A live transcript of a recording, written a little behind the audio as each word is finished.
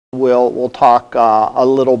we'll talk a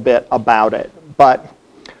little bit about it. But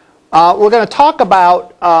we're going to talk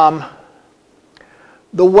about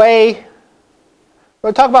the way,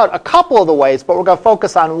 we're going to talk about a couple of the ways, but we're going to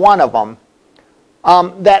focus on one of them,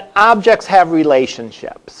 that objects have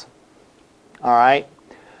relationships. All right?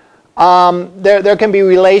 There can be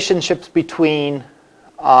relationships between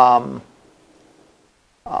objects.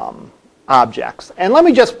 And let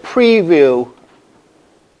me just preview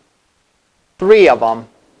 3 of them.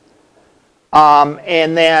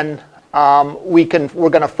 And then we're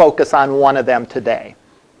going to focus on one of them today.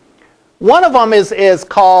 One of them is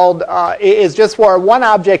called, is just where one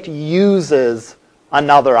object uses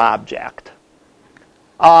another object.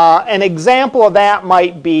 An example of that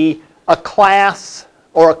might be a class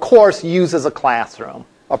or a course uses a classroom.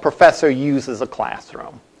 A professor uses a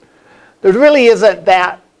classroom. There really isn't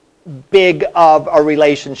that big of a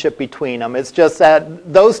relationship between them. It's just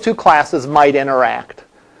that those 2 classes might interact.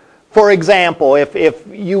 For example, if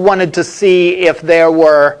you wanted to see if there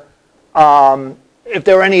were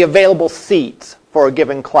any available seats for a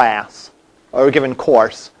given class or a given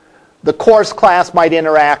course, the course class might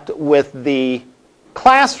interact with the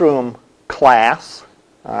classroom class.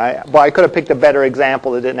 All right? Well, I could have picked a better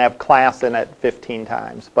example that didn't have class in it 15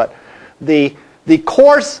 times. But the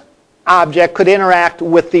course object could interact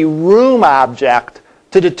with the room object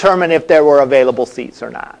to determine if there were available seats or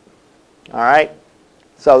not. All right?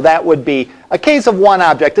 So that would be a case of one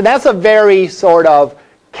object. And that's a very sort of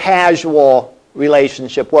casual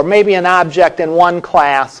relationship where maybe an object in one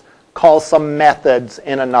class calls some methods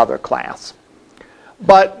in another class.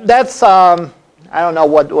 But that's, I don't know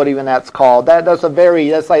what even that's called. That's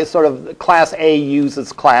like sort of class A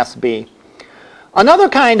uses class B. Another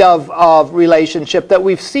kind of relationship that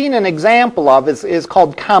we've seen an example of is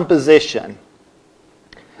called composition.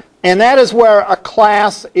 And that is where a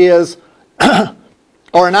class is,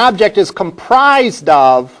 or an object is comprised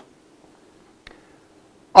of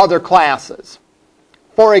other classes.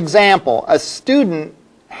 For example, a student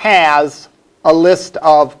has a list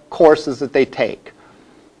of courses that they take.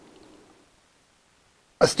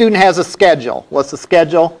 A student has a schedule. What's the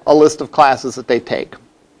schedule? A list of classes that they take.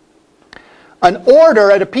 An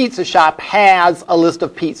order at a pizza shop has a list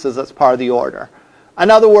of pizzas as part of the order.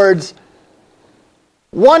 In other words,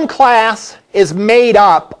 one class is made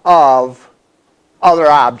up of other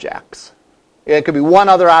objects. It could be one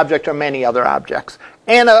other object or many other objects.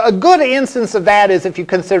 And a good instance of that is if you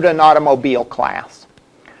consider an automobile class.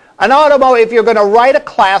 If you're going to write a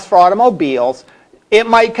class for automobiles, it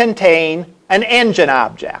might contain an engine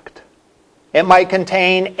object. It might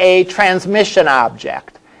contain a transmission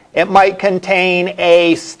object. It might contain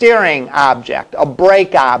a steering object, a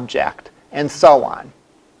brake object, and so on.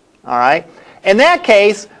 All right? In that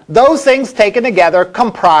case, those things taken together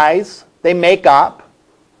comprise, they make up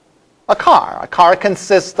a car. A car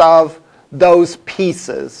consists of those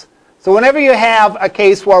pieces. So whenever you have a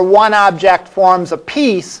case where one object forms a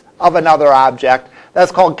piece of another object,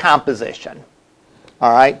 that's called composition.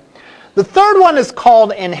 All right? The third one is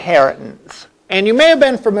called inheritance. And you may have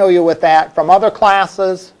been familiar with that from other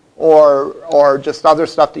classes or just other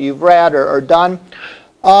stuff that you've read or done.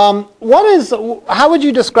 How would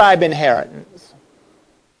you describe inheritance?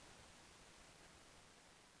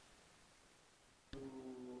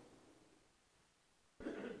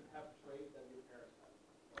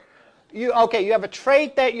 You have a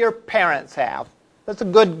trait that your parents have. That's a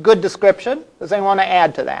good description. Does anyone want to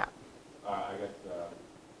add to that? I guess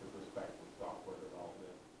with respect to software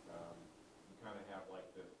development, you kind of have like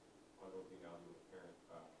this looking down to a parent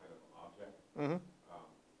kind of object. Mm-hmm.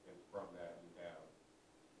 And from that you have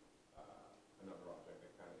another object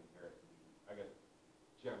that kind of inherits the, I guess,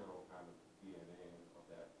 general kind of DNA of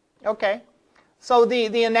that. Okay. So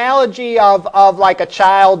the analogy of like a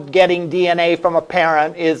child getting DNA from a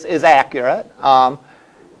parent is accurate. So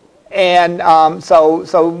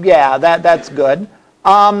yeah, that's good.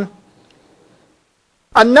 Another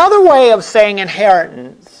way of saying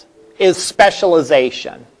inheritance is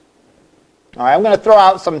specialization. All right, I'm going to throw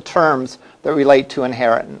out some terms that relate to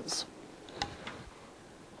inheritance.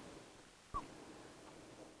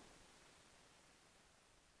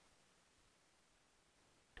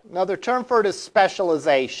 Another term for it is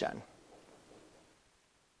specialization.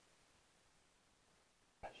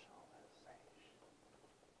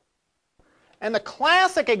 And the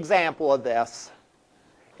classic example of this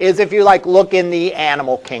is if you look in the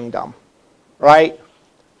animal kingdom, right?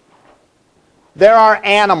 There are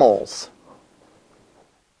animals.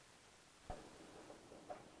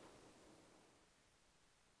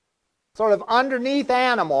 Sort of underneath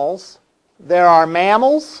animals, there are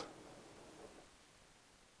mammals,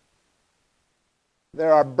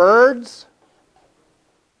 There are birds.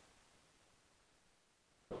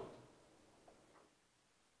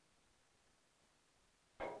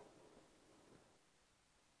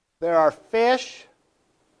 There are fish.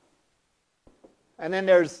 And then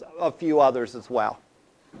there's a few others as well.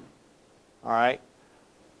 All right?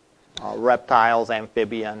 Reptiles,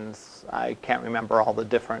 amphibians. I can't remember all the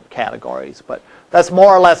different categories, but that's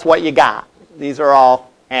more or less what you got. These are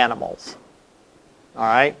all animals. All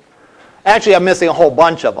right? Actually, I'm missing a whole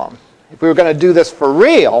bunch of them. If we were going to do this for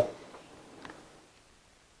real,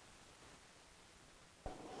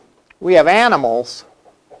 we have animals.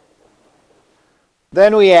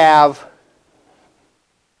 Then we have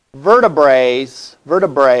vertebrates,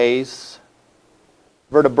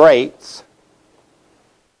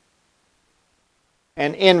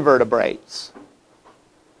 and invertebrates.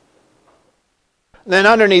 Then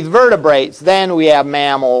underneath vertebrates, then we have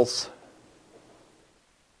mammals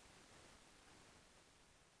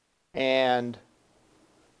and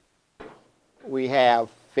we have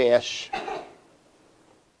fish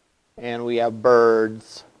and we have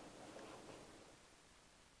birds.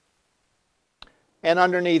 And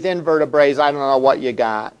underneath invertebrates, I don't know what you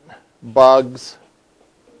got. Bugs.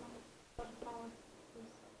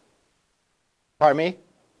 Pardon me?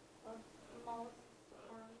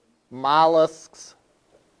 Mollusks.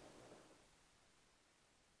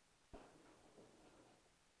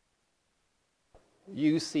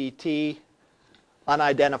 UCT.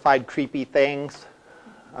 Unidentified creepy things.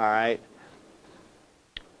 All right.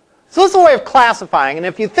 So this is a way of classifying. And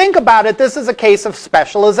if you think about it, this is a case of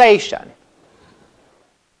specialization.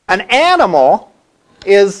 An animal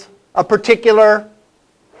is a particular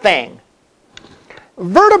thing.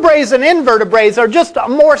 Vertebrates and invertebrates are just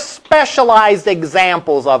more specialized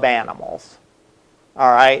examples of animals.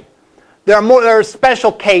 All right? They're a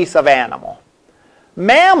special case of animal.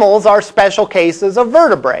 Mammals are special cases of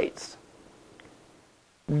vertebrates.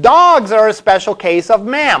 Dogs are a special case of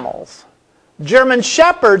mammals. German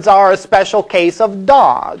shepherds are a special case of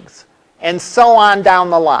dogs. And so on down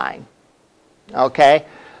the line. Okay?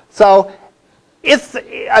 So it's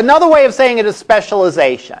another way of saying it is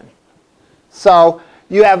specialization. So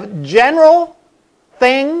you have general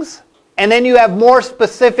things, and then you have more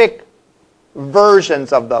specific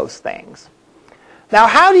versions of those things. Now,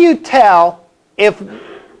 how do you tell if,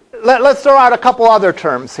 let's throw out a couple other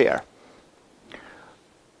terms here.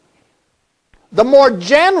 The more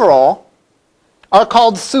general are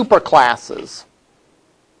called superclasses.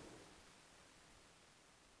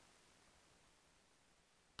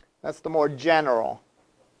 That's the more general.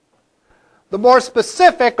 The more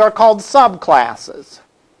specific are called subclasses.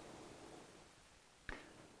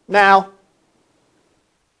 Now,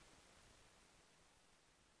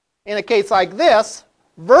 in a case like this,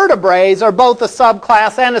 vertebrates are both a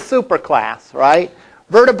subclass and a superclass, right?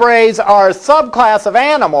 Vertebrates are a subclass of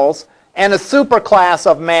animals and a superclass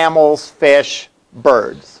of mammals, fish,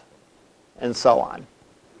 birds, and so on.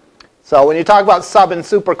 So when you talk about sub and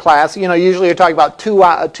superclass, usually you're talking about two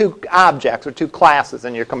objects or two classes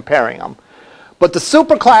and you're comparing them. But the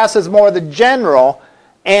superclass is more the general,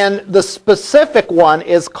 and the specific one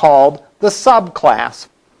is called the subclass.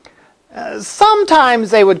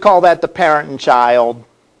 Sometimes they would call that the parent and child.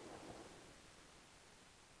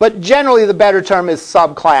 But generally the better term is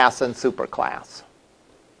subclass and superclass.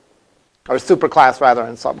 Or superclass rather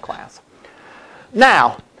than subclass.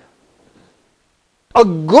 Now, a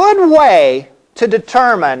good way to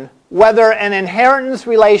determine whether an inheritance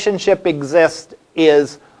relationship exists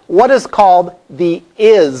is what is called the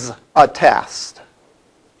is a test.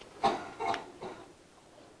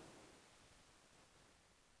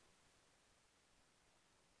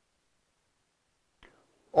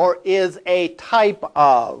 Or is a type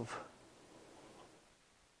of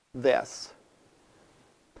this.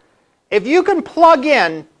 If you can plug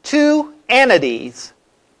in two entities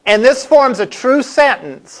and this forms a true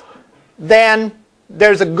sentence, then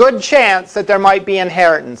there's a good chance that there might be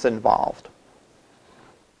inheritance involved.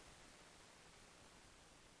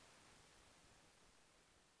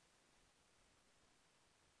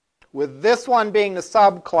 With this one being the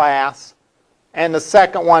subclass and the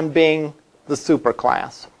second one being the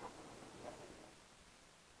superclass.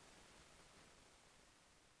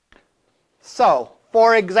 So,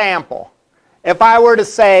 for example, if I were to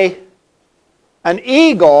say an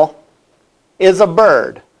eagle is a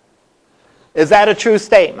bird, is that a true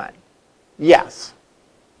statement? Yes.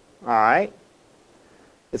 All right.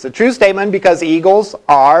 It's a true statement because eagles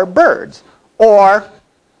are birds. Or,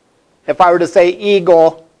 if I were to say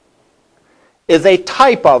eagle is a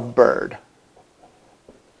type of bird.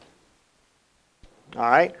 All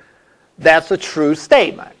right. That's a true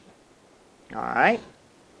statement. All right?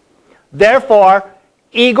 Therefore,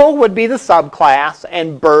 eagle would be the subclass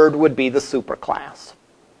and bird would be the superclass.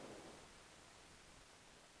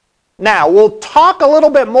 Now, we'll talk a little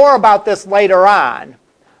bit more about this later on,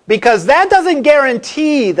 because that doesn't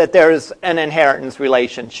guarantee that there's an inheritance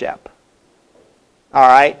relationship. All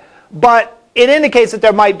right? But it indicates that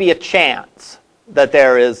there might be a chance that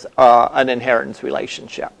there is an inheritance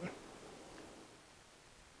relationship.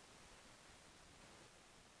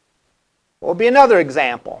 What will be another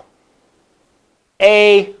example?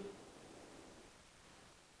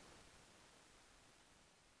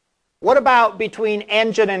 What about between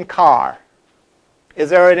engine and car? Is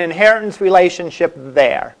there an inheritance relationship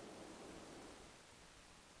there?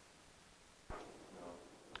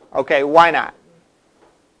 Okay, why not?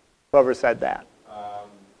 Whoever said that.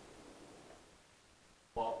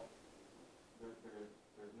 Well, there's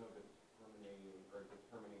no determining relation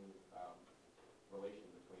between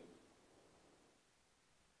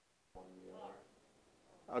one and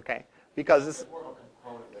the other. Okay, because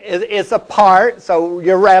it's a part, so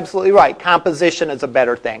you're absolutely right. Composition is a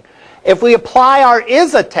better thing. If we apply our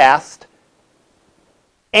is-a test,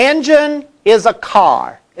 engine is a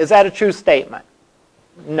car. Is that a true statement?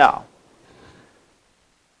 No.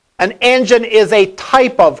 An engine is a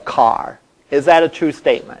type of car. Is that a true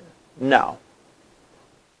statement? No.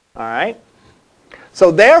 All right?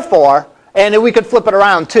 So therefore, and we could flip it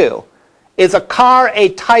around too. Is a car a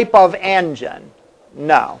type of engine?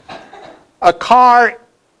 No. A car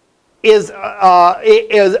is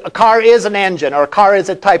an engine, or a car is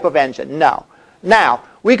a type of engine? No. Now,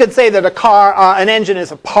 we could say that an engine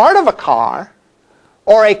is a part of a car,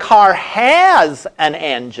 or a car has an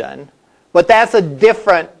engine, but that's a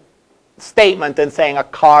different statement than saying a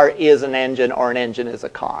car is an engine or an engine is a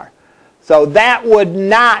car. So that would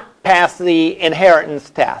not pass the inheritance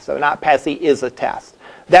test, or not pass the is-a test.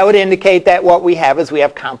 That would indicate that what we have is we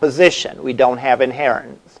have composition. We don't have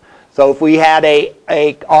inheritance. So if we had a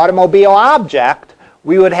automobile object,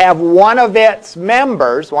 we would have one of its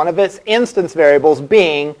members, one of its instance variables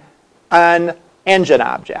being an engine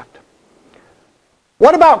object.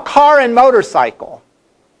 What about car and motorcycle?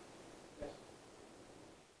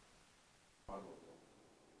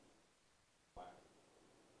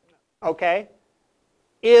 Okay.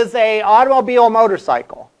 Is an automobile a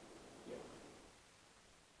motorcycle?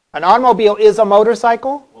 An automobile is a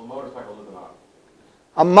motorcycle? Well, a motorcycle is an automobile.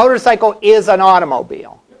 A motorcycle is an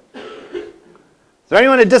automobile. Is there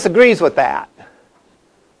anyone who disagrees with that?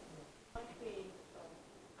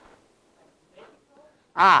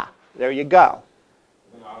 Ah, there you go.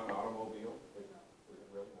 Not an automobile? Is it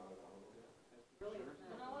really not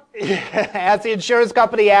an automobile? As the insurance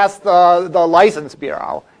company asked the license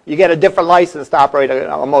bureau, you get a different license to operate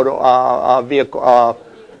a motor vehicle.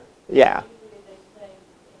 Yeah.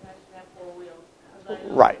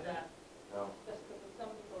 Right.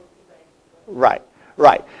 Right.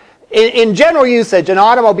 Right. In general usage, an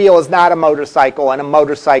automobile is not a motorcycle, and a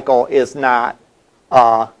motorcycle is not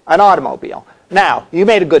an automobile. Now, you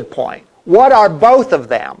made a good point. What are both of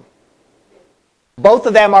them? Both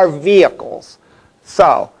of them are vehicles.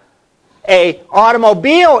 So, an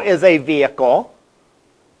automobile is a vehicle.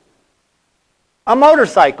 A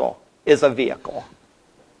motorcycle is a vehicle.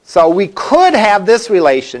 So we could have this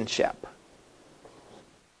relationship.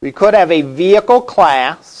 We could have a vehicle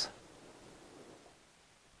class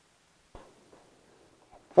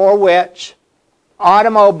for which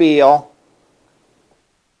automobile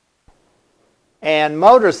and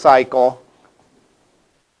motorcycle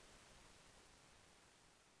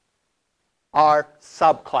are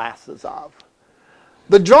subclasses of.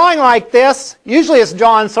 The drawing like this, usually it's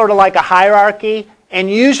drawn sort of like a hierarchy, and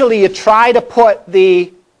usually you try to put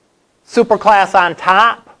the superclass on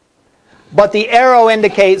top, but the arrow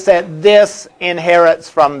indicates that this inherits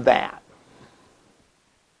from that.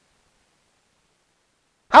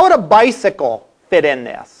 How would a bicycle fit in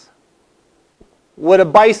this?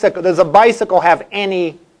 Does a bicycle have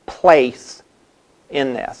any place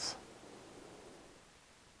in this?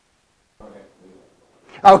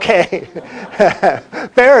 Okay.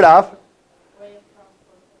 Fair enough.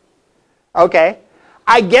 Okay.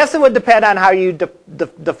 I guess it would depend on how you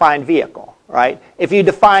define vehicle, right? If you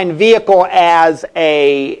define vehicle as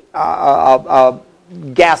a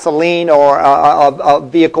gasoline or a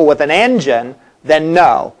vehicle with an engine, then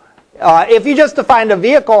no. If you just defined a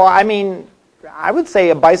vehicle, I mean, I would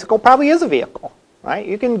say a bicycle probably is a vehicle, right?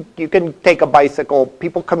 You can take a bicycle.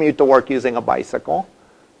 People commute to work using a bicycle,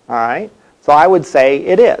 all right? So I would say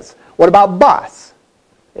it is. What about bus?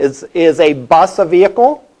 Is a bus a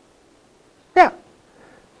vehicle? Yeah.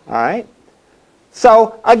 All right.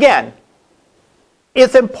 So again,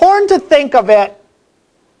 it's important to think of it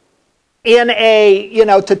in a,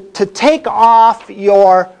 to take off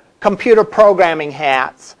your computer programming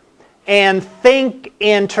hats and think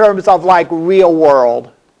in terms of like real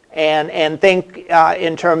world and think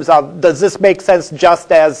in terms of, does this make sense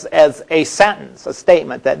just as a sentence, a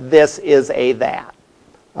statement that this is a that.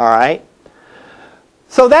 All right?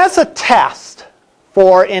 So that's a test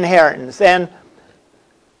for inheritance. And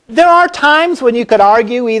there are times when you could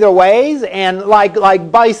argue either ways, and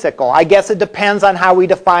like bicycle, I guess it depends on how we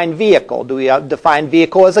define vehicle. Do we define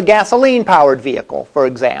vehicle as a gasoline-powered vehicle, for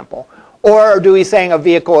example? Or do we saying a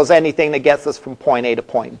vehicle is anything that gets us from point A to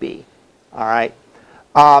point B? All right?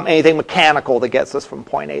 Anything mechanical that gets us from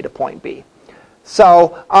point A to point B.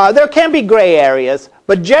 So there can be gray areas,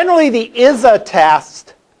 but generally the ISA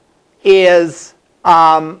test is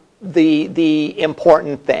the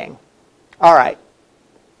important thing. All right.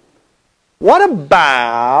 What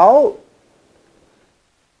about,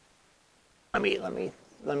 let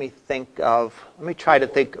me think of, let me try to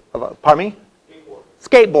think of, pardon me?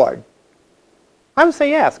 Skateboard. I would say,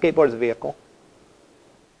 yeah, skateboard is a vehicle.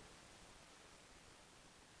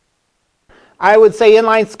 I would say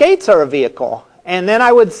inline skates are a vehicle. And then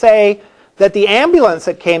I would say that the ambulance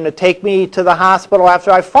that came to take me to the hospital after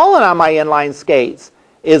I've fallen on my inline skates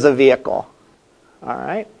is a vehicle. All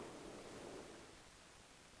right?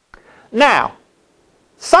 Now,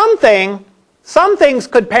 some things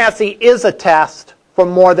could pass the ISA test for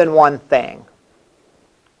more than one thing.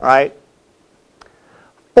 All right?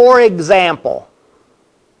 For example,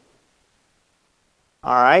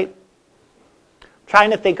 all right?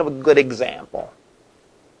 Trying to think of a good example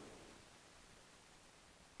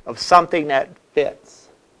of something that fits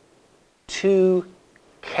two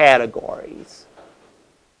categories.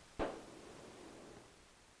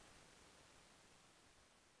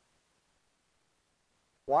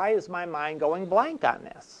 Why is my mind going blank on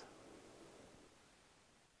this?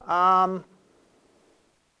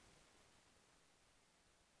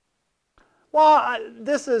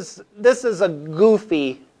 This is a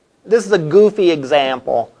goofy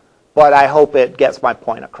example, but I hope it gets my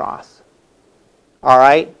point across. All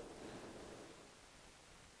right?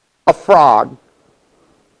 A frog.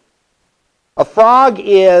 A frog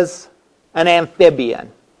is an amphibian.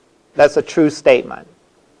 That's a true statement.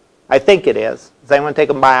 I think it is. Has anyone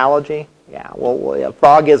taken biology? Yeah, well, a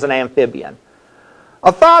frog is an amphibian.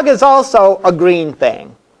 A frog is also a green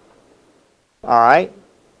thing. All right?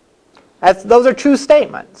 Those are true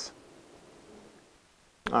statements.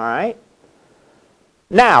 All right?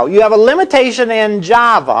 Now, you have a limitation in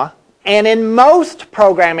Java and in most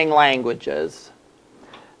programming languages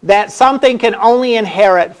that something can only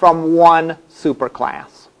inherit from one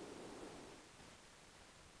superclass.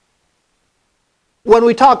 When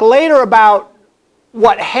we talk later about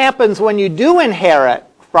what happens when you do inherit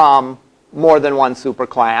from more than one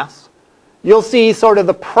superclass, you'll see sort of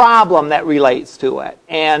the problem that relates to it.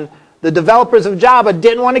 And the developers of Java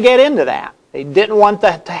didn't want to get into that. They didn't want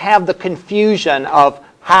to have the confusion of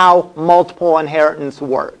how multiple inheritance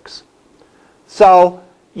works. So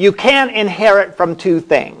you can inherit from two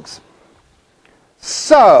things.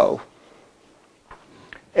 So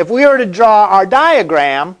if we were to draw our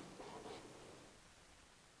diagram,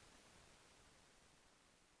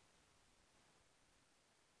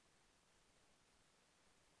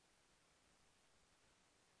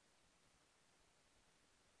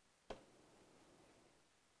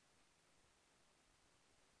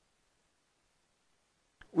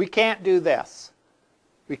 we can't do this.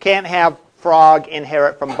 We can't have frog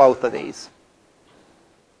inherit from both of these.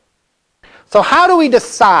 So how do we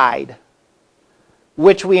decide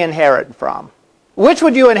which we inherit from? Which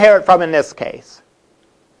would you inherit from in this case?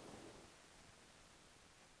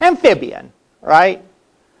 Amphibian, right?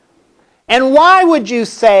 And why would you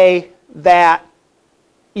say that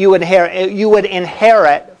you would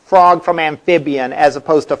inherit frog from amphibian as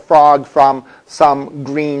opposed to frog from some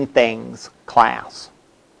green things class?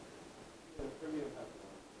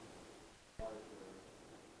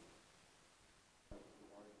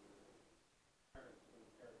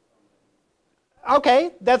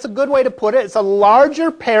 Okay, that's a good way to put it. It's a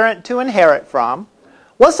larger parent to inherit from.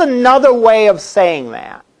 What's another way of saying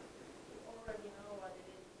that?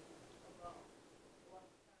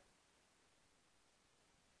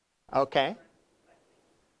 Okay.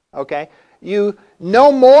 Okay. You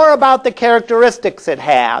know more about the characteristics it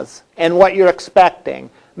has and what you're expecting.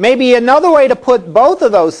 Maybe another way to put both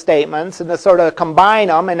of those statements and to sort of combine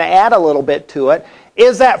them and add a little bit to it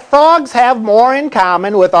is that frogs have more in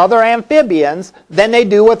common with other amphibians than they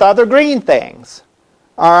do with other green things.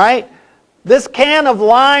 All right? This can of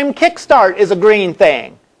lime kickstart is a green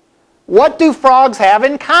thing. What do frogs have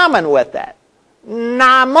in common with it?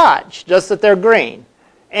 Not much, just that they're green.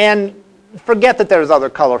 And forget that there's other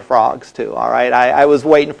color frogs too, all right? I was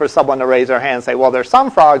waiting for someone to raise their hand and say, well, there's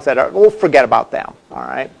some frogs that are, we'll forget about them, all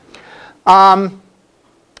right?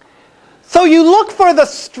 So you look for the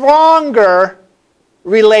stronger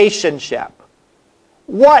relationship,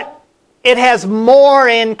 what it has more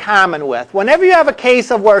in common with. Whenever you have a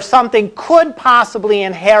case of where something could possibly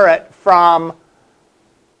inherit from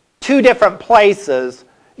two different places,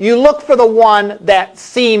 you look for the one that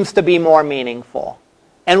seems to be more meaningful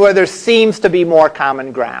and where there seems to be more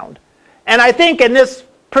common ground. And I think in this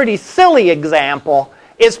pretty silly example,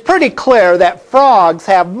 it's pretty clear that frogs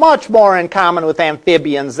have much more in common with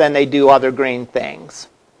amphibians than they do other green things.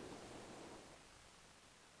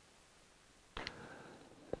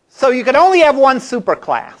 So you can only have one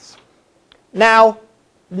superclass. Now,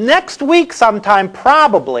 next week sometime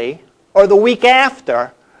probably, or the week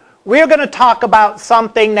after, we're going to talk about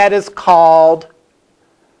something that is called,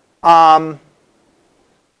 and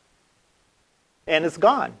it's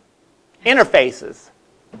gone, interfaces.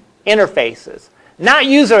 Interfaces. Not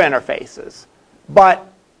user interfaces, but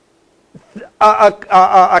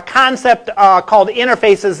a concept called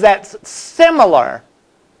interfaces that's similar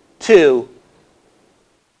to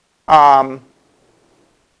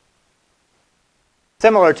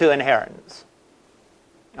inheritance.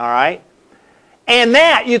 All right? And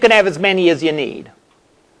that you can have as many as you need.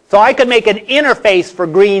 So I could make an interface for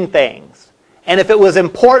green things. And if it was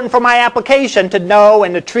important for my application to know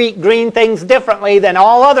and to treat green things differently than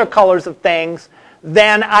all other colors of things,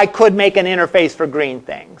 then I could make an interface for green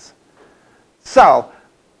things. So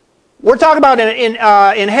we're talking about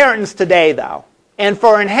inheritance today, though. And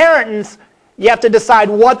for inheritance, you have to decide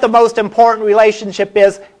what the most important relationship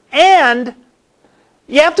is, and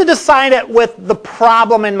you have to decide it with the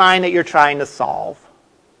problem in mind that you're trying to solve.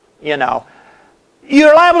 You know,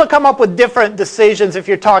 you're liable to come up with different decisions if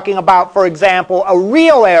you're talking about, for example, a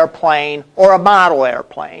real airplane or a model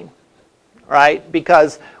airplane, right?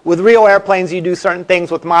 Because with real airplanes, you do certain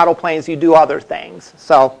things. With model planes, you do other things.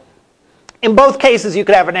 So in both cases, you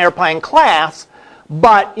could have an airplane class,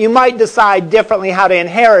 but you might decide differently how to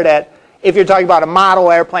inherit it if you're talking about a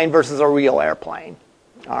model airplane versus a real airplane.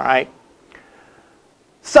 All right?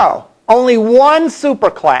 So only one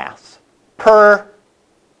superclass per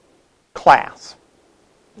class.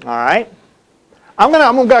 All right? I'm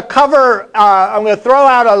going to throw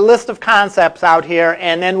out a list of concepts out here,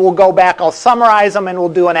 and then we'll go back. I'll summarize them, and we'll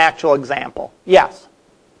do an actual example. Yes?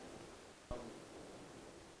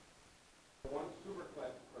 One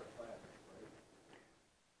superclass per class,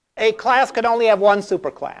 right? A class could only have one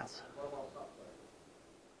superclass. What about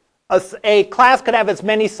subclass? A class could have as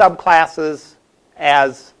many subclasses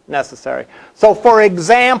as necessary. So for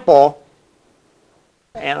example,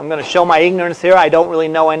 and I'm going to show my ignorance here, I don't really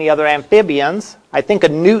know any other amphibians. I think a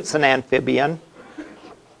newt's an amphibian.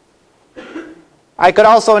 I could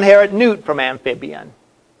also inherit newt from amphibian.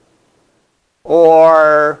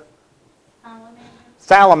 Or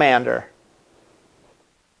salamander.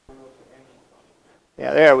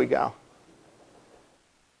 Yeah, there we go.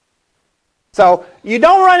 So you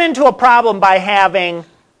don't run into a problem by having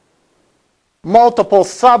multiple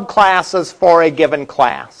subclasses for a given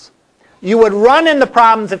class. You would run into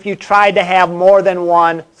problems if you tried to have more than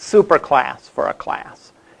one superclass for a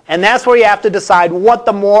class. And that's where you have to decide what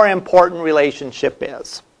the more important relationship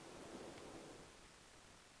is.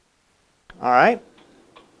 All right?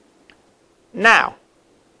 Now,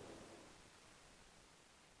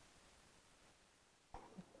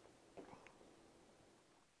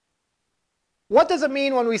 what does it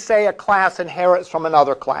mean when we say a class inherits from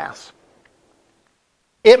another class?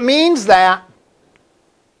 It means that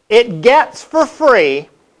it gets for free,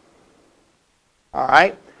 all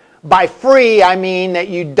right? By free, I mean that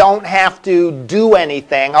you don't have to do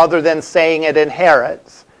anything other than saying it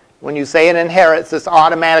inherits. When you say it inherits, this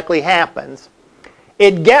automatically happens.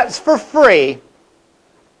 It gets for free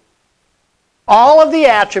all of the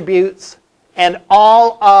attributes and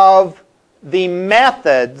all of the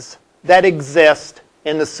methods that exist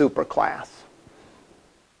in the superclass.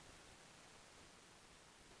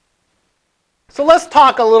 So let's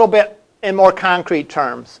talk a little bit in more concrete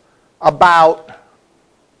terms about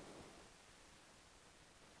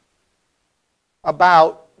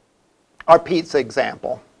our pizza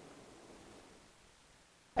example.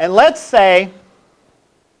 And let's say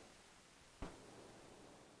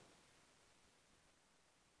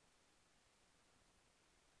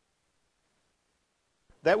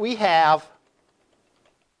that we have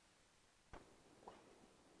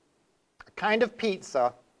a kind of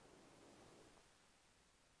pizza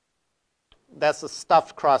That's a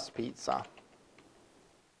stuffed crust pizza.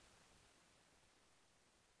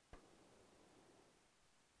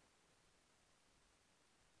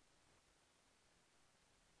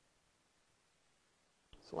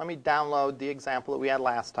 So let me download the example that we had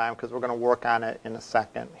last time because we're going to work on it in a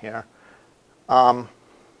second here.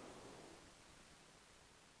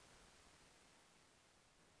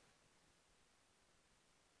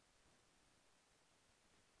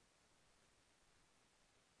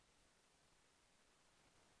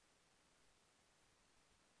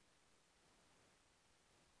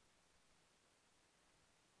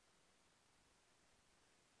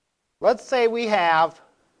 Let's say we have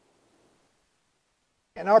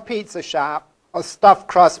in our pizza shop a stuffed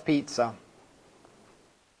crust pizza.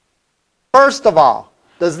 First of all,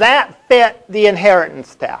 does that fit the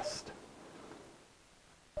inheritance test?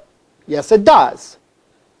 Yes, it does.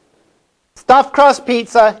 Stuffed crust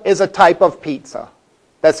pizza is a type of pizza.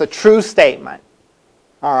 That's a true statement.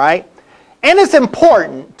 All right? And it's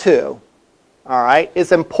important, too. All right?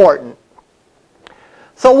 It's important.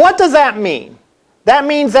 So what does that mean? That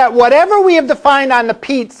means that whatever we have defined on the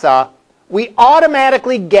pizza, we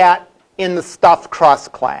automatically get in the stuffed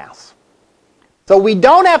crust class. So we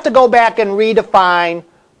don't have to go back and redefine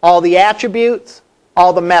all the attributes,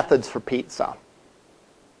 all the methods for pizza.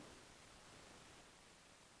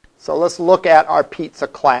 So let's look at our pizza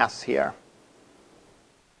class here.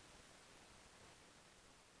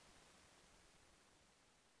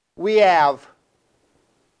 We have,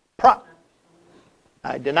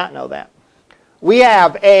 I did not know that. We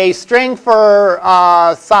have a string for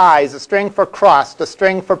size, a string for crust, a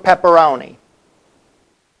string for pepperoni.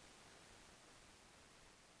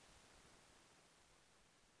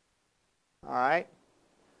 All right.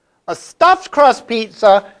 A stuffed crust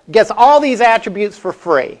pizza gets all these attributes for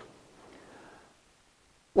free.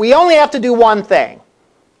 We only have to do one thing.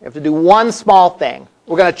 We have to do one small thing.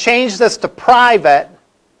 We're going to change this to private,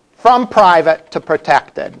 from private to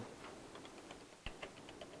protected.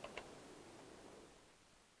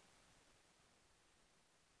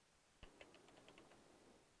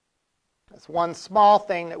 That's one small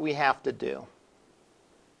thing that we have to do.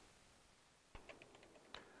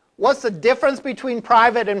 What's the difference between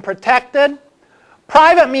private and protected?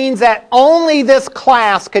 Private means that only this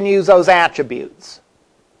class can use those attributes.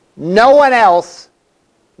 No one else,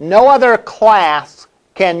 no other class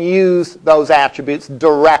can use those attributes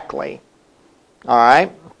directly. All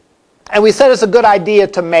right? And we said it's a good idea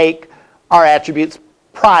to make our attributes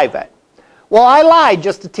private. Well, I lied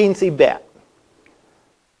just a teensy bit.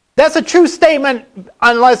 That's a true statement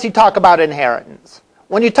unless you talk about inheritance.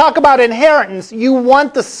 When you talk about inheritance, you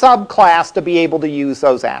want the subclass to be able to use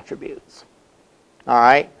those attributes. All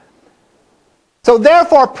right? So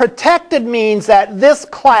therefore, protected means that this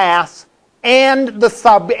class and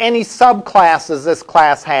any subclasses this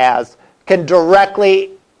class has can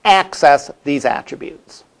directly access these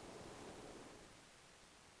attributes.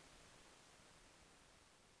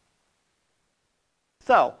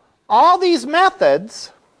 So all these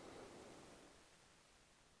methods,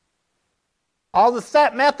 all the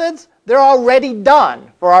set methods, they're already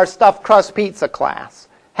done for our stuffed crust pizza class.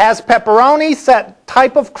 Has pepperoni, set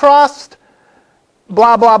type of crust,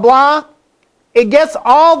 blah, blah, blah. It gets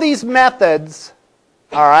all these methods,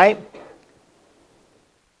 all right?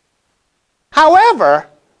 However,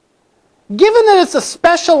 given that it's a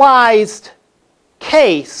specialized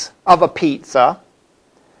case of a pizza,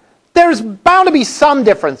 there's bound to be some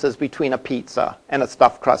differences between a pizza and a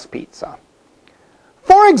stuffed crust pizza.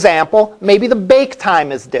 For example, maybe the bake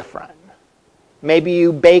time is different. Maybe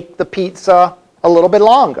you bake the pizza a little bit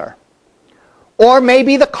longer. Or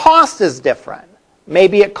maybe the cost is different.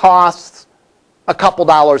 Maybe it costs a couple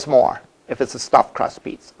dollars more if it's a stuffed crust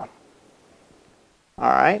pizza. All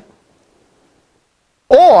right?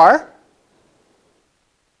 Or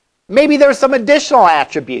maybe there's some additional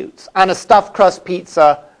attributes on a stuffed crust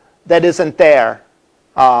pizza that isn't there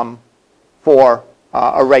for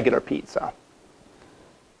a regular pizza.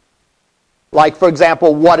 Like, for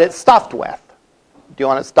example, what it's stuffed with. Do you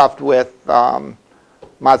want it stuffed with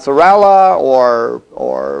mozzarella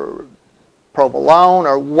or provolone,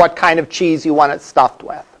 or what kind of cheese you want it stuffed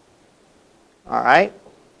with? All right?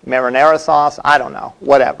 Marinara sauce, I don't know,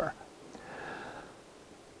 whatever.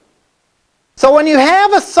 So when you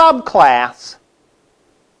have a subclass,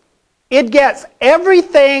 it gets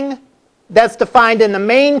everything that's defined in the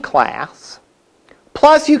main class,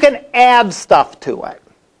 plus you can add stuff to it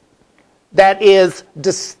that is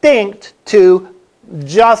distinct to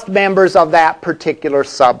just members of that particular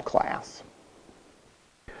subclass.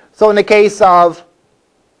 So in the case of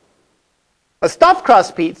a stuffed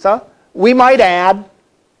crust pizza, we might add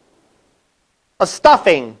a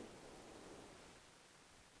stuffing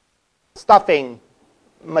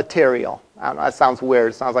material. I don't know, that sounds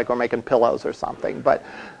weird. It sounds like we're making pillows or something. But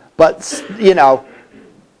you know,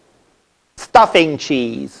 stuffing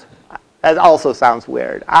cheese. That also sounds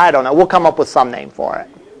weird. I don't know. We'll come up with some name for it.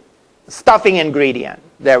 Stuffing ingredient.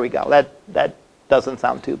 There we go. That doesn't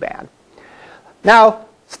sound too bad. Now,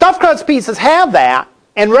 stuffed crust pizzas have that,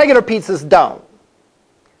 and regular pizzas don't.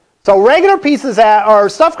 So regular pizzas or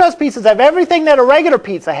stuffed crust pizzas have everything that a regular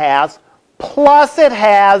pizza has, plus it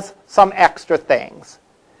has some extra things.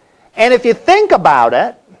 And if you think about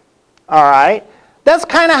it, all right, that's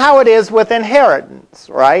kind of how it is with inheritance,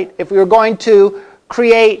 right? If we were going to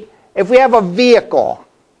create, if we have a vehicle,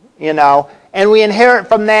 you know, and we inherit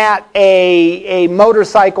from that a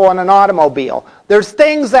motorcycle and an automobile, there's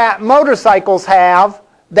things that motorcycles have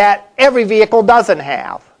that every vehicle doesn't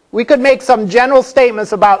have. We could make some general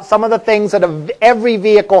statements about some of the things that every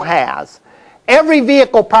vehicle has. Every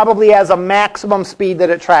vehicle probably has a maximum speed that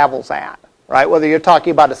it travels at, right? Whether you're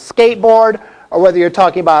talking about a skateboard or whether you're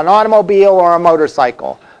talking about an automobile or a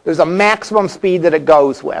motorcycle. There's a maximum speed that it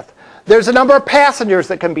goes with. There's a number of passengers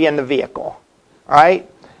that can be in the vehicle, right?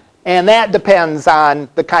 And that depends on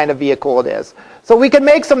the kind of vehicle it is. So we can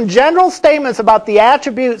make some general statements about the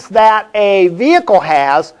attributes that a vehicle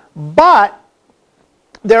has, but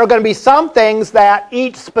there are going to be some things that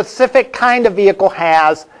each specific kind of vehicle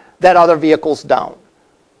has that other vehicles don't.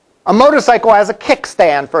 A motorcycle has a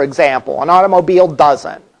kickstand, for example. An automobile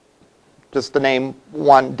doesn't. Just to name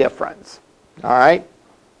one difference. All right?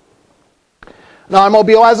 An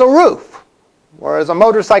automobile has a roof, whereas a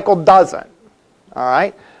motorcycle doesn't. All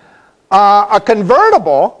right? A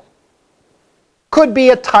convertible could be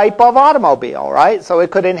a type of automobile, right? So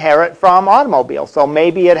it could inherit from automobile. So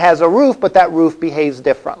maybe it has a roof, but that roof behaves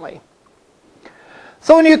differently.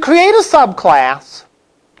 So when you create a subclass,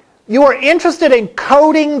 you are interested in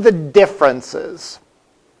coding the differences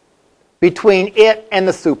between it and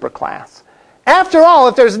the superclass. After all,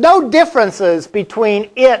 if there's no differences between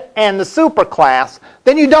it and the superclass,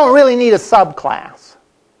 then you don't really need a subclass.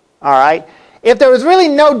 All right? If there was really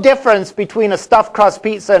no difference between a stuffed crust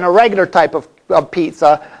pizza and a regular type of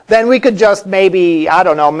pizza, then we could just maybe, I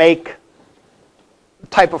don't know, make a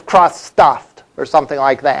type of crust stuffed or something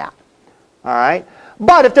like that. All right?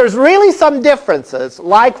 But if there's really some differences,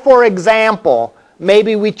 like for example,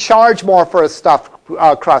 maybe we charge more for a stuffed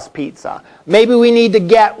crust pizza. Maybe we need to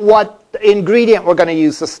get what ingredient we're going to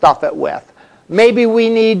use to stuff it with. Maybe we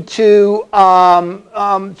need to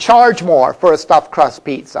charge more for a stuffed crust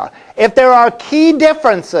pizza. If there are key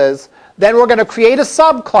differences, then we're going to create a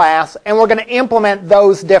subclass and we're going to implement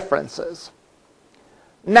those differences.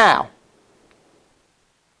 Now,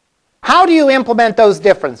 how do you implement those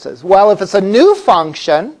differences? Well, if it's a new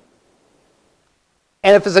function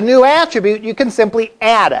and if it's a new attribute, you can simply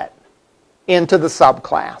add it into the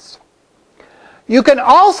subclass. You can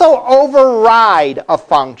also override a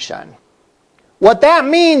function. What that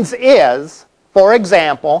means is, for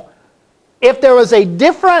example, if there was a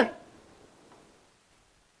different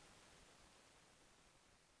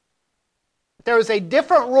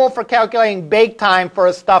rule for calculating bake time for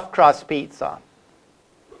a stuffed crust pizza,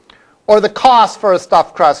 or the cost for a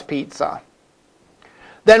stuffed crust pizza,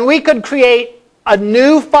 then we could create a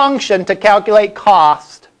new function to calculate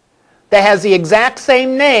cost that has the exact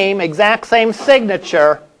same name, exact same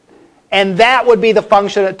signature, and that would be the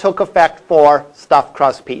function that took effect for stuffed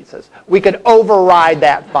crust pizzas. We could override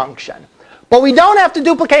that function. But we don't have to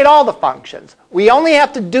duplicate all the functions. We only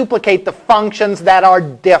have to duplicate the functions that are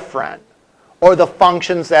different, or the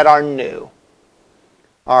functions that are new.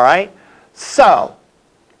 All right? So,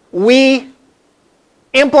 we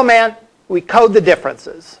code the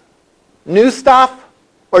differences. New stuff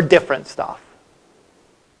or different stuff.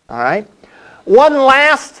 All right? One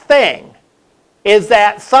last thing is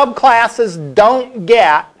that subclasses don't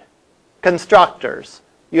get constructors.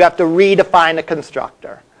 You have to redefine a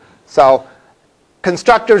constructor. So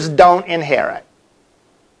constructors don't inherit.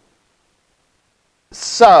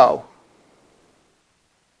 So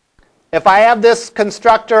if I have this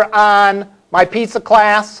constructor on my pizza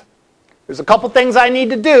class, there's a couple things I need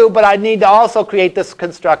to do, but I need to also create this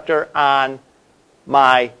constructor on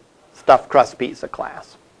my stuffed crust pizza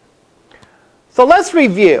class. So let's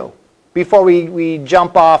review before we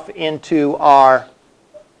jump off into our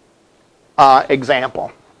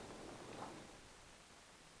example.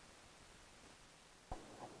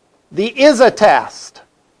 The ISA test.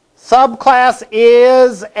 Subclass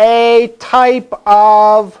is a type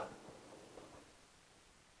of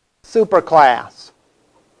superclass.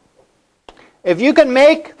 If you can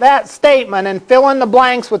make that statement and fill in the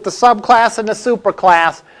blanks with the subclass and the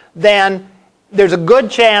superclass, then there's a good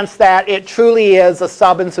chance that it truly is a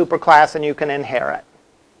sub and superclass and you can inherit.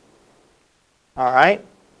 All right?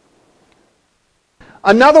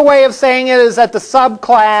 Another way of saying it is that the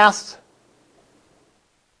subclass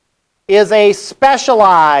is a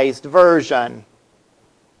specialized version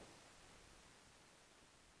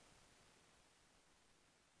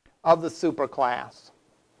of the superclass.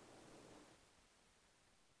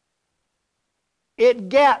 It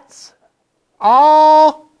gets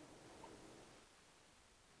all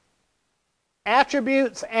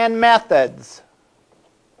attributes and methods.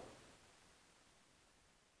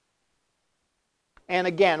 And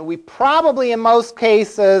again, we probably in most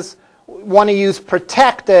cases want to use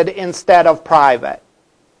protected instead of private.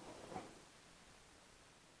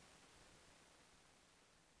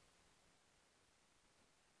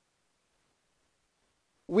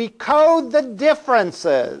 We code the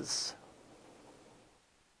differences.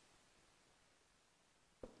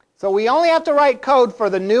 So we only have to write code for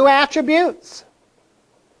the new attributes,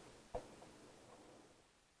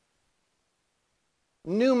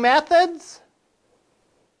 new methods,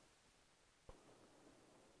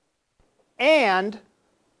 and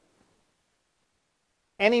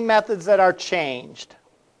any methods that are changed.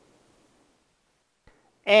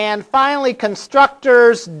 And finally,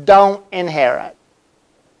 constructors don't inherit.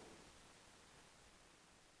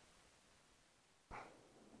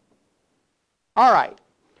 All right.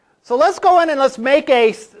 So let's go in and let's make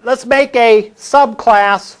a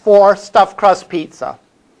subclass for stuffed crust pizza.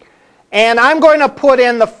 And I'm going to put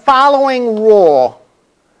in the following rule.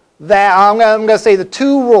 That I'm going to say the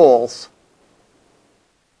two rules.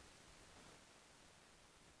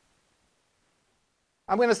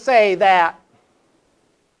 I'm going to say that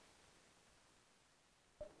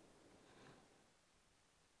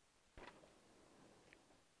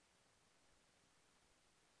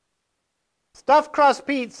stuffed crust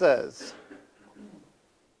pizzas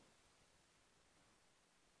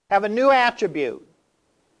have a new attribute,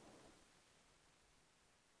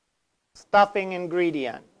 stuffing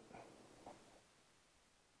ingredient.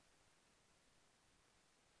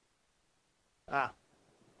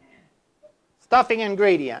 Stuffing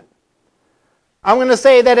ingredient. I'm going to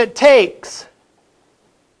say that it takes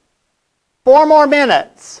 4 more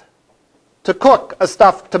minutes to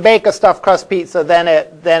bake a stuffed crust pizza than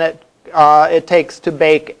it takes to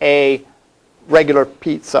bake a regular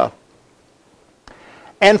pizza.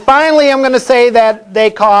 And finally, I'm going to say that they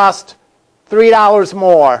cost $3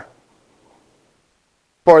 more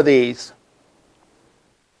for these.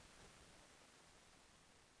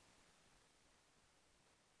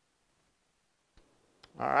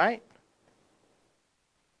 All right.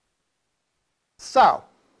 So,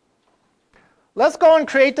 let's go and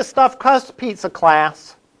create the stuffed crust pizza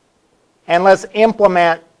class, and let's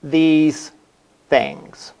implement these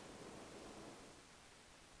things.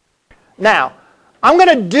 Now, we're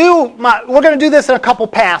going to do this in a couple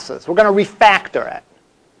passes. We're going to refactor it.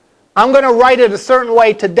 I'm going to write it a certain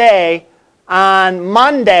way today. On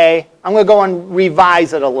Monday, I'm going to go and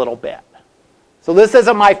revise it a little bit. So this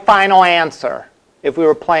isn't my final answer. If we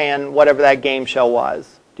were playing whatever that game show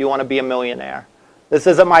was, Do You Want to Be a Millionaire? This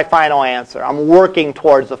isn't my final answer. I'm working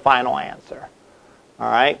towards the final answer.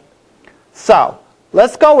 All right? So,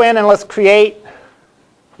 let's go in and let's create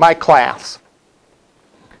my class.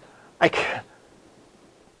 I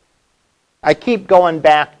keep going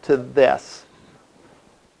back to this.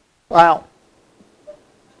 Well,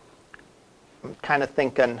 I'm kind of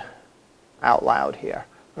thinking out loud here.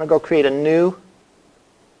 I'm going to go create a new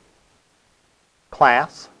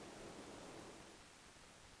class.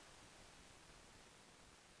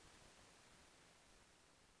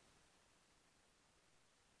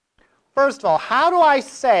 First of all, how do I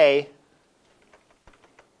say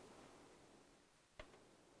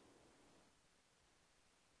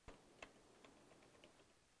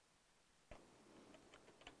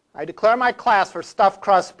I declare my class for stuffed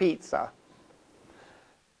crust pizza?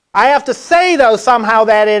 I have to say, though, somehow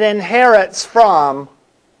that it inherits from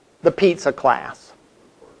the pizza class.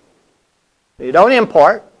 You don't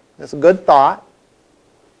import. That's a good thought.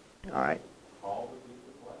 All right.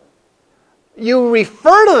 You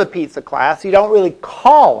refer to the pizza class. You don't really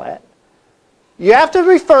call it. You have to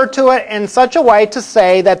refer to it in such a way to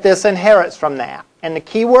say that this inherits from that. And the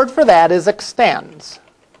key word for that is extends.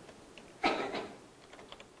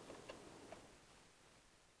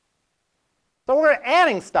 So we're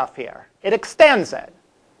adding stuff here. It extends it.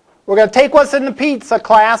 We're going to take what's in the pizza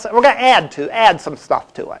class, and we're going to add some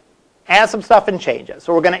stuff to it. Add some stuff and change it.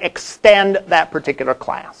 So we're going to extend that particular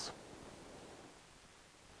class.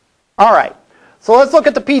 All right. So let's look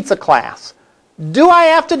at the pizza class. Do I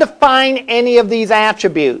have to define any of these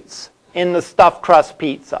attributes? in the stuffed crust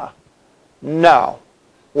pizza? No.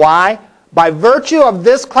 Why? By virtue of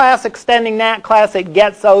this class extending that class, it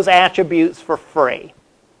gets those attributes for free.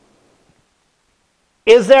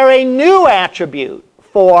 Is there a new attribute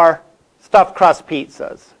for stuffed crust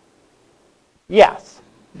pizzas? Yes.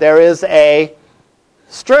 There is a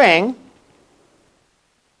string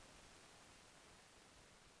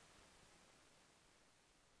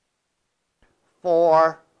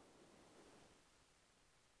for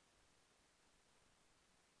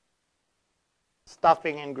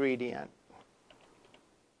stuffing ingredient.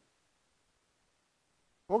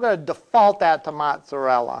 We're going to default that to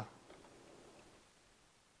mozzarella.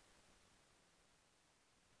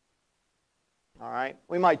 All right,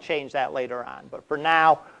 we might change that later on, but for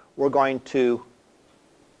now, we're going to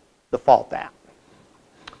default that.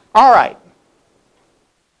 All right.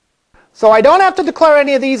 So I don't have to declare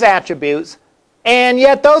any of these attributes, and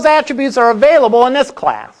yet those attributes are available in this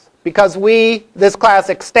class because this class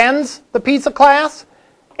extends the pizza class,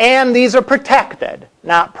 and these are protected,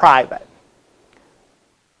 not private.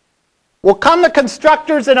 We'll come to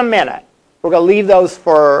constructors in a minute. We're going to leave those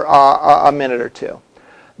for a minute or two.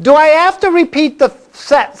 Do I have to repeat the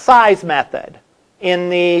set size method in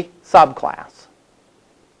the subclass?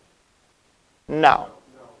 No,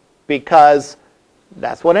 because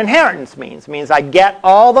that's what inheritance means. It means I get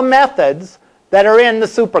all the methods that are in the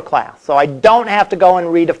superclass, so I don't have to go and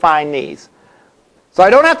redefine these. So I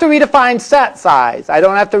don't have to redefine set size. I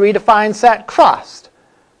don't have to redefine set crust,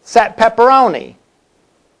 set pepperoni,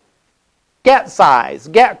 get size,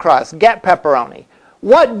 get crust, get pepperoni.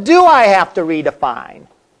 What do I have to redefine?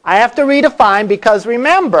 I have to redefine because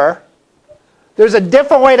remember, there's a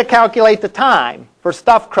different way to calculate the time for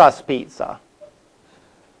stuffed crust pizza.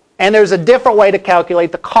 And there's a different way to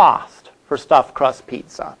calculate the cost for stuffed crust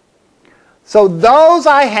pizza. So those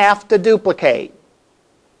I have to duplicate.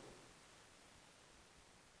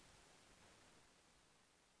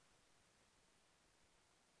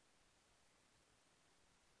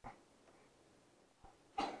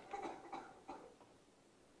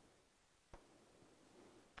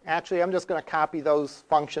 Actually, I'm just going to copy those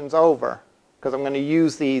functions over because I'm going to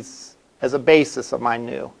use these as a basis of my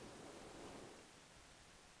new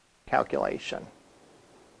calculation.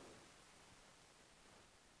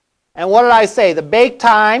 And what did I say? The bake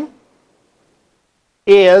time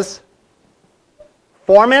is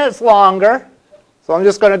 4 minutes longer. So I'm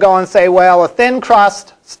just going to go and say, well, a thin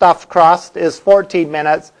crust, stuffed crust, is 14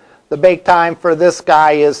 minutes. The bake time for this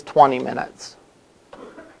guy is 20 minutes.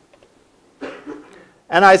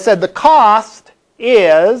 And I said the cost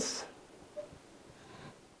is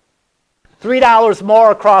 $3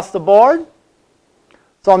 more across the board.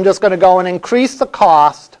 So I'm just going to go and increase the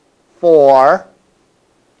cost for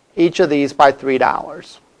each of these by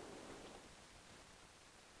 $3.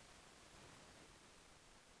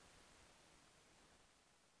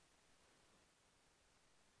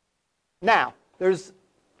 Now, there's a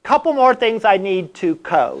couple more things I need to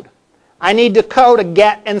code. I need to code a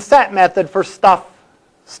get and set method for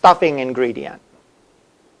stuffing ingredient,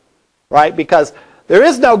 right? Because there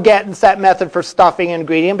is no get and set method for stuffing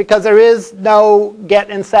ingredient because there is no get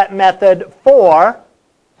and set method for,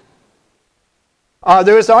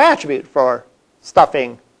 there is no attribute for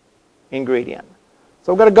stuffing ingredient.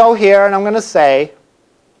 So I'm going to go here and I'm going to say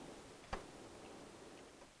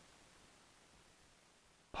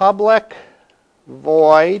public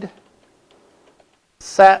void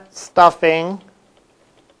set stuffing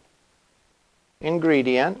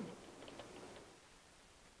ingredient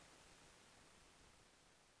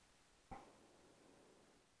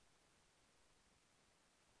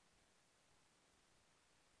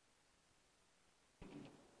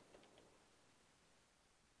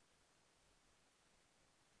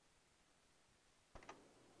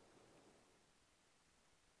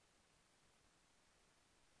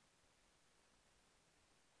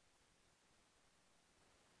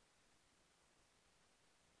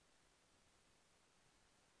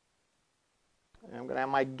and I'm going to have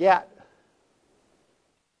my get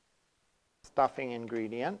stuffing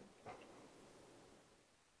ingredient.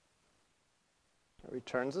 It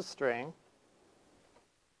returns a string.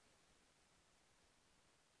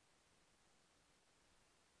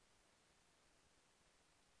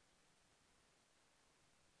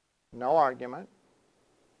 No argument.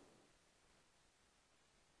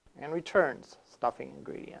 And returns stuffing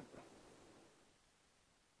ingredient.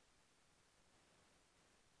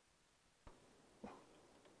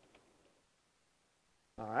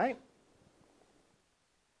 All right.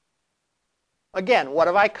 Again, what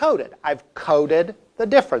have I coded? I've coded the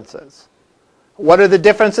differences. What are the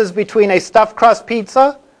differences between a stuffed crust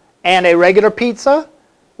pizza and a regular pizza?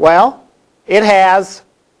 Well, it has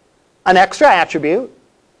an extra attribute,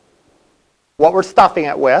 what we're stuffing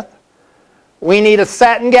it with. We need a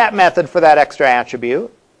set and get method for that extra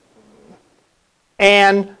attribute.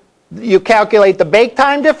 And you calculate the bake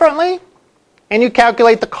time differently, and you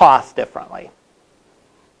calculate the cost differently.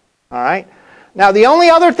 All right? Now, the only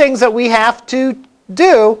other things that we have to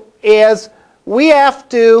do is we have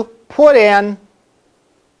to put in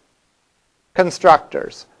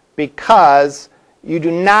constructors, because you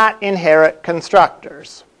do not inherit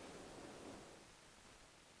constructors.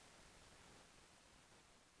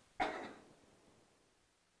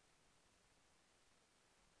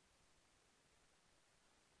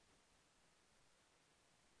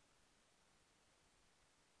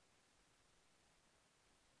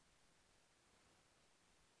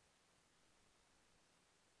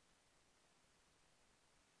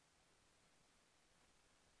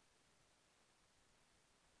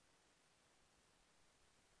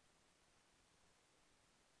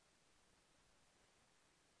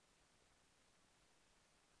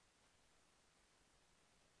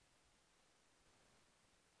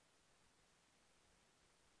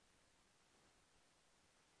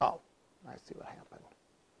 Oh, I see what happened.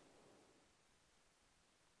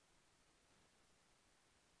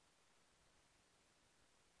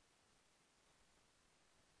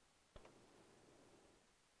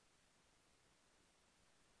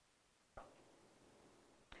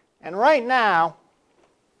 And right now,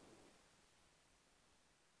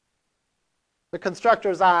 the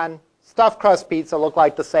constructors on stuffed crust pizza look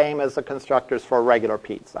like the same as the constructors for regular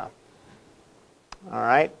pizza. All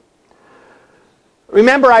right?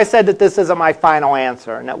 Remember, I said that this isn't my final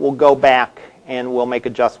answer, and that we'll go back and we'll make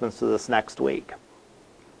adjustments to this next week.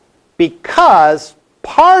 Because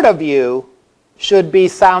part of you should be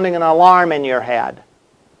sounding an alarm in your head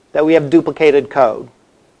that we have duplicated code.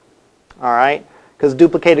 All right? Because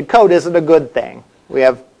duplicated code isn't a good thing. We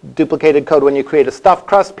have duplicated code when you create a stuffed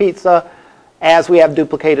crust pizza, as we have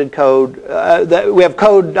duplicated code. We have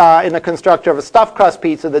code in the constructor of a stuffed crust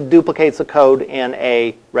pizza that duplicates the code in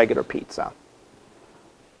a regular pizza.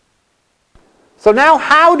 So now,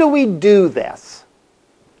 how do we do this?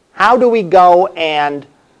 How do we go and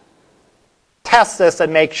test this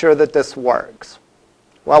and make sure that this works?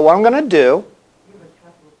 Well, what I'm going to do,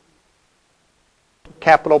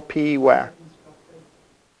 capital P where?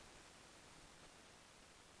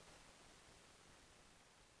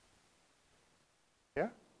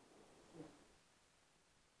 Here?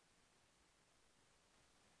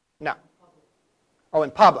 No. Oh, in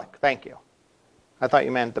public. Thank you. I thought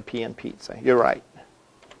you meant the P in pizza. You're right.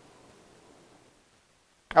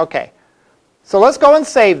 Okay. So let's go and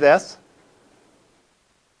save this.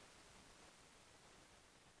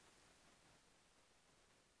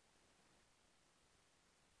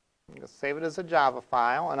 I'm going to save it as a Java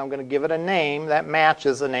file, and I'm going to give it a name that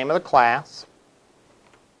matches the name of the class.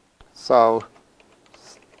 So,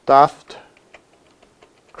 stuffed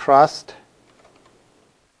crust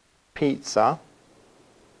pizza.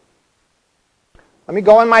 Let me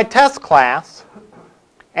go in my test class,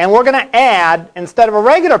 and we're going to add, instead of a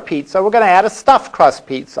regular pizza, we're going to add a stuffed crust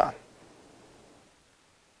pizza.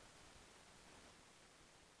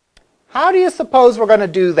 How do you suppose we're going to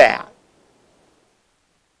do that?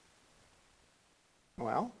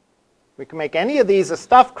 Well, we can make any of these a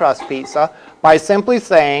stuffed crust pizza by simply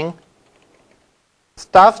saying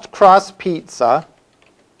stuffed crust pizza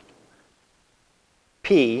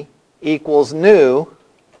P equals new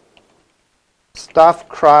stuffed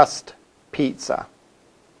crust pizza.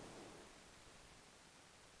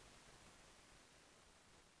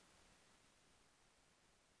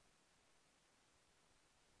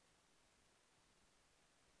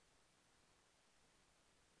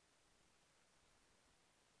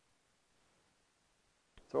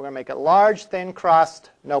 So we're going to make it large, thin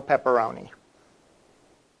crust, no pepperoni.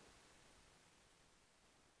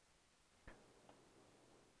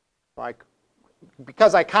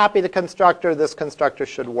 Because I copied the constructor, this constructor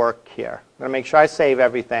should work here. I'm going to make sure I save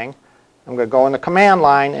everything. I'm going to go in the command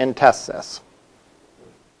line and test this.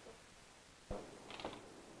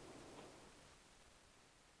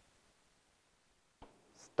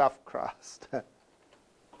 Stuffed crust.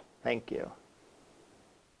 Thank you.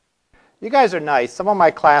 You guys are nice. Some of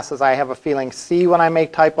my classes, I have a feeling, see when I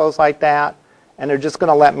make typos like that, and they're just going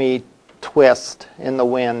to let me twist in the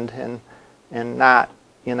wind and not,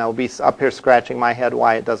 you know, be up here scratching my head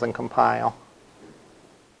why it doesn't compile.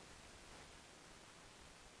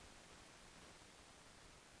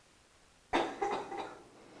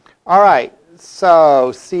 All right,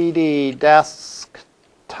 so CD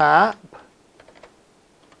desktop,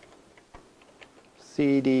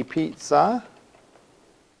 CD pizza.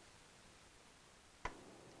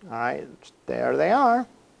 All right, there they are.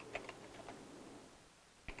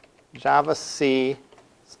 Java C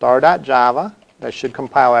star.java. That should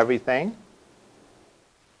compile everything.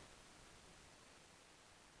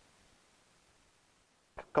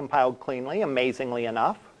 Compiled cleanly, amazingly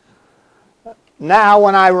enough. Now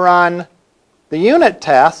when I run the unit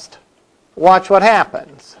test, watch what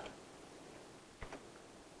happens.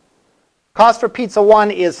 Cost for pizza 1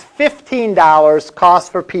 is $15.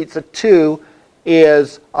 Cost for pizza 2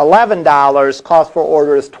 is $11. Cost for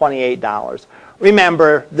order is $28.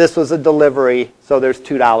 Remember, this was a delivery, so there's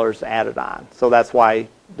 $2 added on. So that's why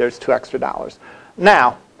there's $2 extra.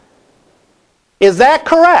 Now, is that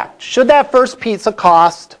correct? Should that first pizza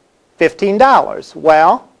cost $15?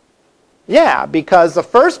 Well, yeah, because the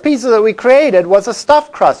first pizza that we created was a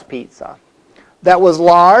stuffed crust pizza that was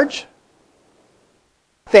large,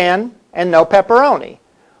 thin, and no pepperoni.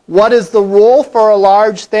 What is the rule for a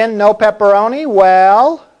large, thin, no pepperoni?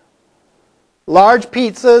 Well, large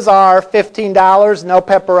pizzas are $15, no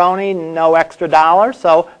pepperoni, no extra dollar,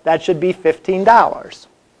 so that should be $15.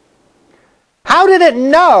 How did it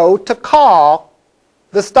know to call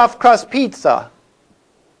the stuffed crust pizza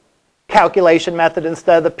calculation method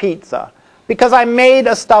instead of the pizza? Because I made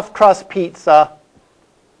a stuffed crust pizza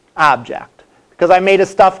object. Because I made a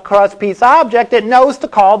stuffed crust pizza object, it knows to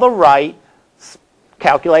call the right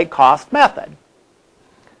calculate cost method.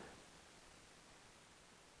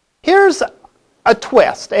 Here's a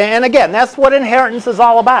twist. And again, that's what inheritance is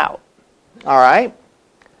all about. All right?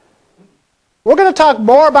 We're going to talk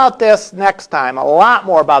more about this next time, a lot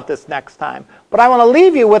more about this next time. But I want to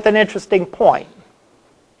leave you with an interesting point.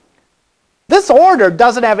 This order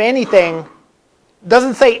doesn't have anything,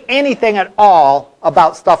 doesn't say anything at all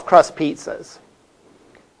about stuffed crust pizzas.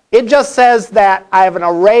 It just says that I have an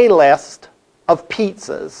array list of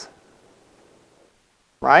pizzas.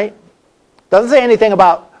 Right? Doesn't say anything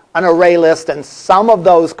about an array list, and some of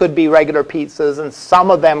those could be regular pizzas and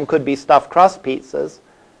some of them could be stuffed crust pizzas.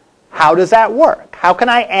 How does that work? How can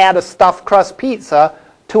I add a stuffed crust pizza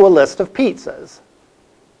to a list of pizzas?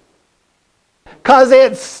 Because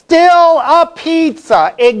it's still a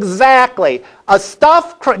pizza. Exactly. A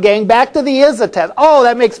stuffed, getting back to the ISSA test. Oh,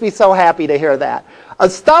 that makes me so happy to hear that. A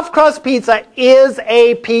stuffed crust pizza is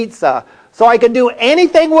a pizza. So I can do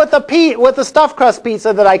anything with a stuffed crust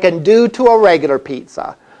pizza that I can do to a regular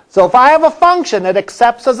pizza. So if I have a function that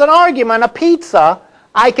accepts as an argument a pizza,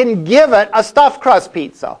 I can give it a stuffed crust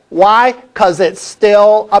pizza. Why? Because it's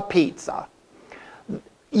still a pizza.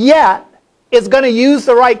 Yet, it's going to use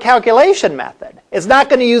the right calculation method. It's not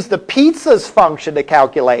going to use the pizza's function to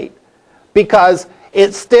calculate because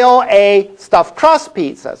it's still a stuffed crust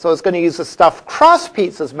pizza. So it's going to use the stuffed crust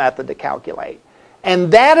pizza's method to calculate.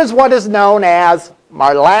 And that is what is known as,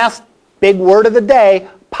 our last big word of the day,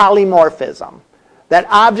 polymorphism. That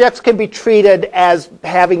objects can be treated as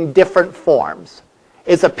having different forms.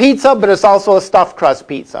 It's a pizza, but it's also a stuffed crust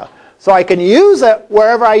pizza. So I can use it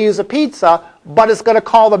wherever I use a pizza, but it's going to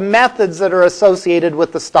call the methods that are associated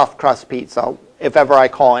with the stuffed crust pizza, if ever I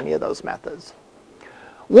call any of those methods.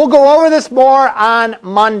 We'll go over this more on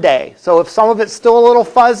Monday. So if some of it's still a little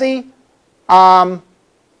fuzzy,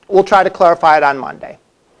 we'll try to clarify it on Monday.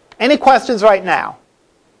 Any questions right now?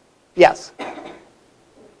 Yes?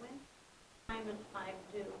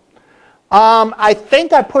 I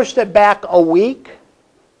think I pushed it back a week.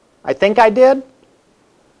 I think I did.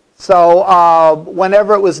 So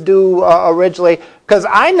whenever it was due originally, because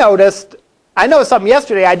I noticed something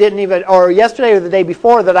yesterday I didn't even, or yesterday or the day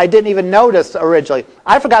before that I didn't even notice originally.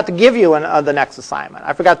 I forgot to give you the next assignment.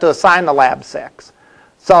 I forgot to assign the lab 6.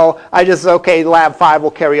 So I just said, okay, lab 5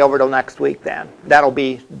 will carry over till next week then. That'll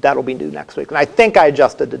be due next week. And I think I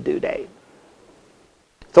adjusted the due date.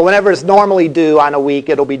 So whenever it's normally due on a week,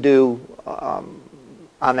 it'll be due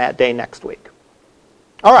on that day next week.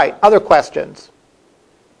 All right, other questions?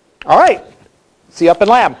 All right, see you up in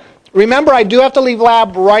lab. Remember, I do have to leave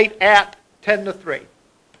lab right at 10 to 3.